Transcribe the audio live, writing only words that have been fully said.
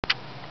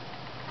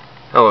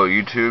Hello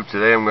YouTube,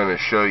 today I'm going to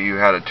show you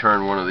how to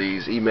turn one of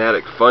these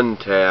eMatic Fun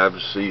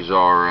tabs. These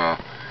are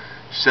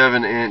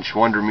 7-inch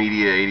Wonder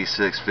Media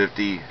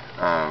 8650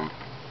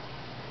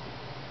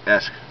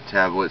 esque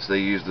tablets. They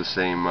use the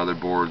same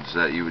motherboards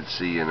that you would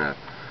see in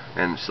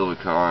and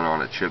silicon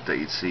on a chip that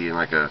you'd see in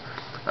like a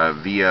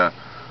VIA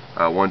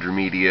Wonder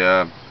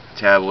Media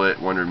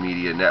tablet, Wonder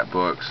Media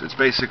netbooks. It's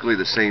basically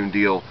the same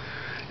deal.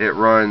 It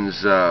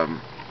runs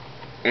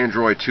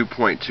Android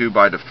 2.2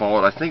 by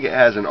default. I think it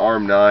has an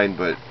ARM9,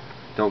 but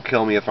don't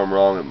kill me if I'm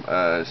wrong.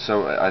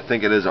 I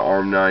think it is an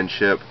ARM9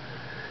 chip.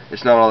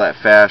 It's not all that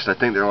fast. I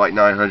think they're like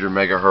 900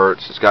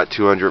 megahertz. It's got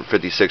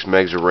 256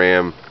 megs of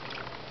RAM.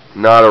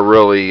 Not a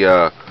really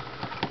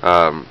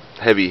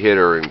heavy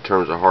hitter in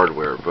terms of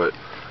hardware, but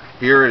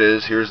here it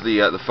is. Here's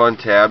the Fun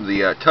tab.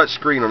 The touch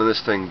screen on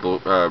this thing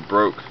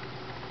broke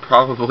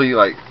probably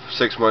like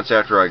 6 months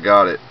after I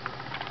got it,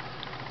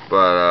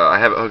 but I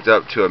have it hooked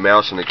up to a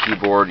mouse and a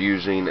keyboard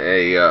using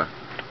a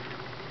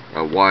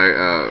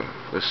wire.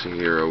 Let's see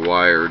here, a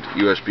wired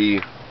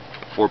USB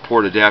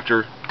 4-port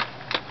adapter.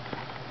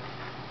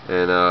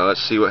 And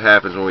let's see what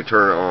happens when we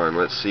turn it on.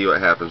 Let's see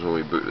what happens when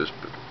we boot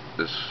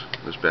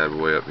this bad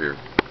boy up here.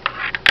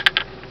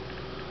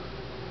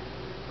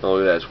 Oh,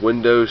 look at that. It's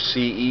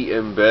WinCE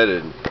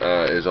embedded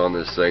is on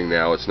this thing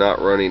now. It's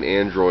not running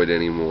Android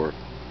anymore.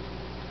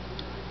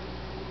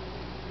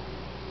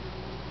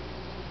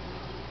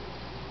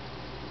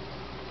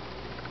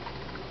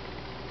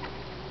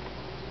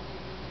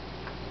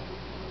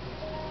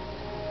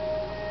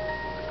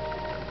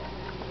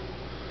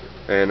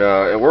 And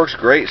it works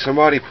great.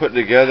 Somebody put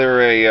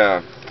together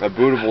a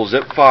bootable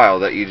zip file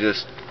that you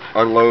just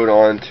unload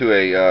onto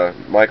a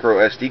micro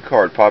SD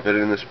card, pop it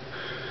in this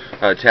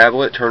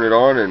tablet, turn it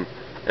on, and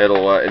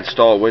it'll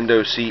install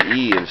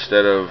WinCE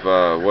instead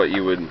of what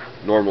you would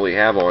normally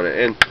have on it.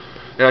 And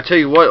I tell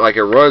you what, like,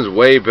 it runs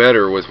way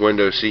better with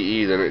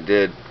WinCE than it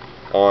did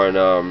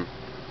on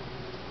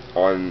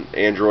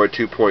Android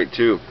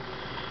 2.2.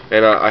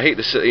 And I hate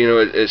to say, you know,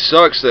 it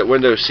sucks that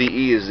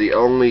WinCE is the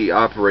only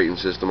operating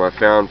system I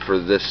found for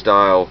this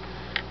style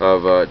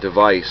of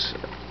device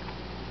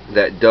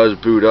that does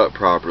boot up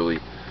properly.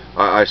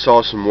 I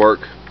saw some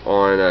work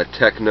on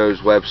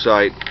Techno's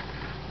website,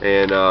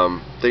 and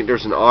I think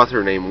there's an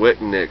author named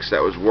Wicknix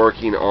that was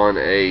working on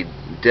a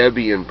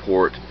Debian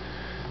port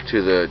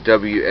to the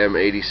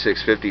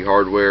WM8650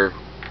 hardware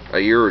a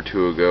year or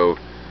two ago.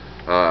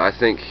 I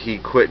think he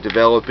quit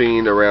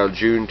developing around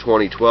June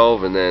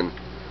 2012, and then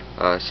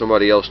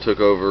somebody else took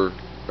over.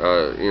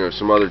 You know,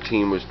 some other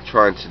team was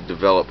trying to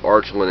develop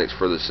Arch Linux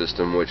for the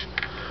system, which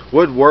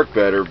would work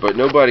better, but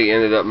nobody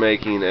ended up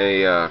making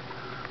a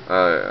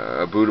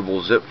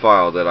bootable zip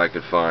file that I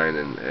could find.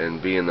 And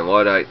being the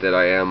Luddite that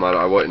I am,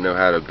 I wouldn't know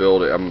how to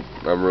build it. I'm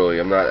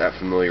not that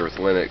familiar with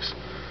Linux,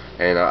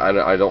 and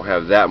I don't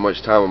have that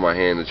much time on my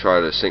hand to try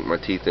to sink my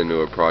teeth into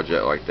a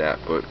project like that.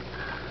 But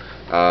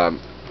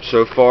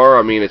so far,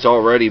 I mean, it's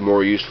already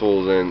more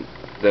useful than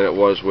it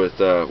was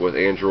with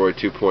Android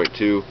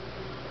 2.2,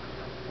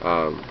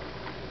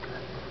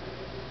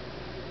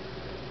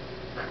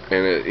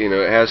 and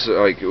it has,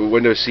 like,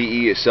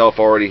 WinCE itself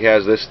already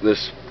has this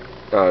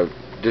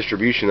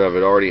distribution of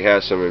it already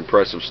has some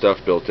impressive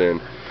stuff built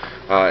in.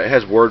 It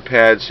has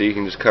WordPad, so you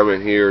can just come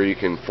in here, you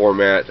can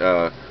format,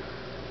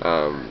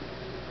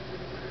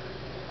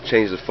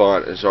 change the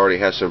font. It already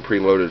has some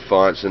preloaded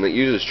fonts, and it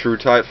uses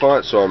TrueType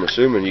fonts, so I'm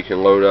assuming you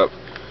can load up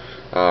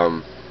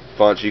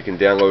fonts you can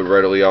download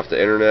readily off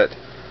the internet.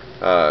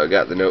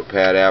 Got the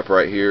Notepad app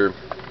right here.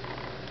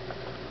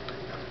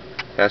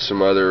 Has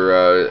some other,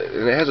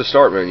 and it has a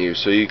start menu,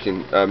 so you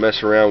can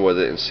mess around with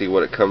it and see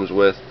what it comes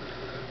with.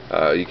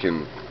 You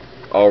can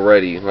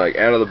already, like,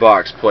 out of the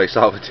box, play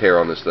solitaire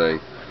on this thing.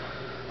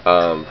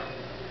 I'm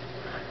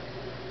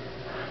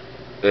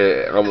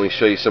going to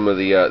show you some of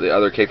the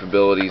other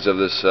capabilities of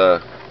this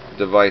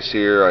device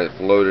here.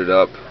 I've loaded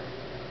up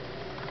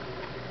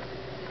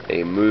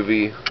a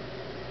movie.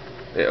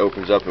 It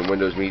opens up in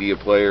Windows Media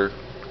Player.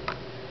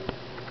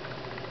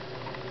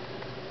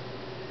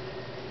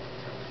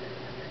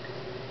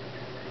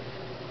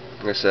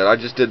 Like I said, I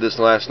just did this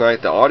last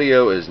night. The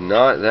audio is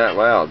not that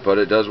loud, but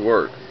it does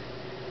work.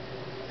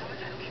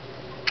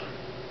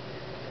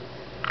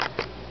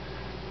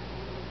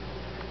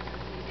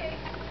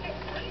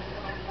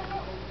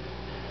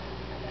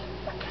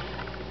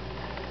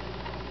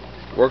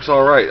 Works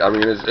all right. I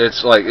mean,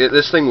 it's like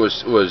this thing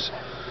was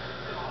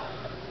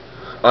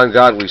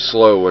ungodly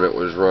slow when it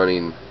was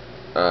running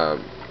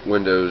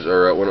Windows,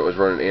 or when it was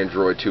running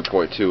Android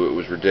 2.2. It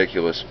was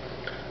ridiculous.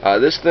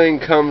 This thing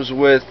comes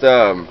with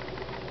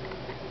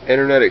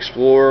Internet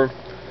Explorer.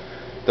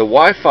 The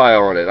Wi-Fi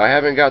on it, I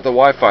haven't got the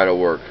Wi-Fi to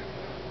work,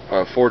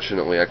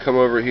 unfortunately. I come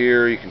over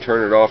here, you can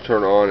turn it off,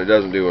 turn it on, it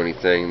doesn't do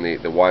anything. The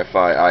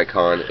Wi-Fi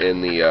icon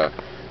in the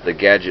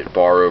gadget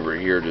bar over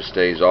here just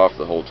stays off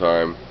the whole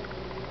time.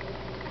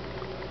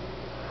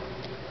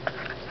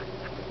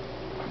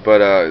 But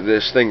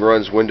this thing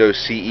runs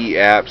WinCE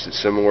apps. It's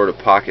similar to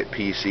Pocket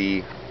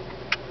PC.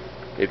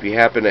 If you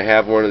happen to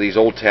have one of these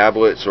old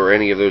tablets or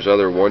any of those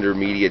other Wonder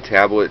Media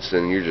tablets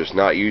and you're just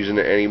not using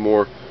it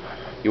anymore,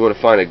 you want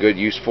to find a good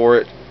use for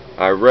it,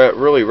 I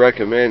really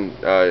recommend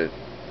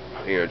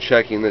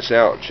checking this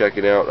out,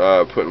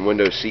 putting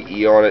Windows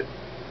CE on it.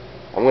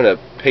 I'm going to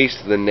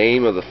paste the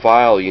name of the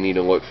file you need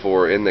to look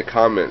for in the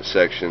comment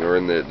section or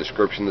in the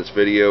description of this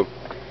video,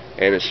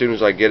 and as soon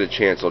as I get a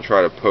chance I'll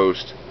try to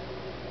post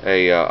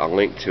a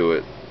link to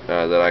it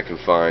that I can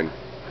find.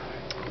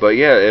 But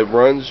yeah, it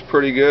runs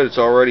pretty good. It's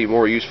already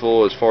more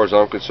useful as far as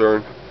I'm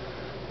concerned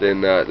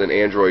than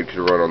Android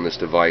could run on this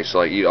device.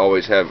 Like, you'd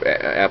always have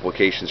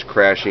applications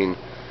crashing.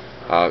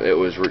 It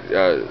was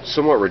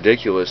somewhat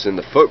ridiculous, and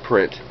the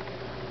footprint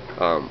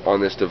on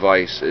this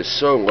device is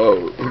so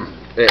low.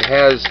 It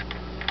has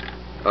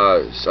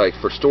like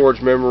for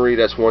storage memory,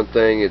 that's one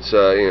thing. It's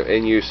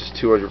in use is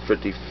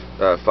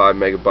 255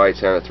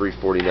 megabytes out of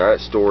 349.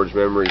 That's storage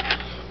memory.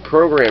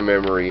 Program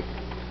memory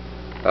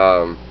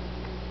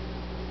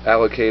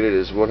allocated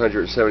is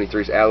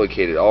 173 is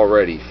allocated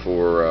already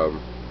for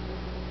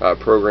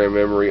program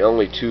memory.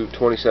 Only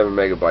 27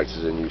 megabytes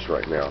is in use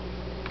right now.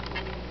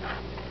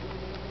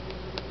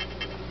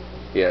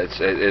 Yeah,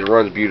 it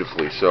runs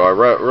beautifully. So I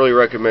really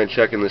recommend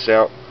checking this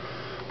out,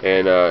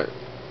 and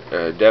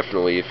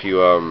definitely if you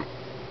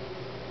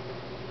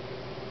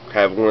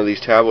have one of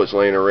these tablets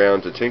laying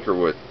around to tinker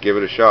with, give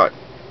it a shot.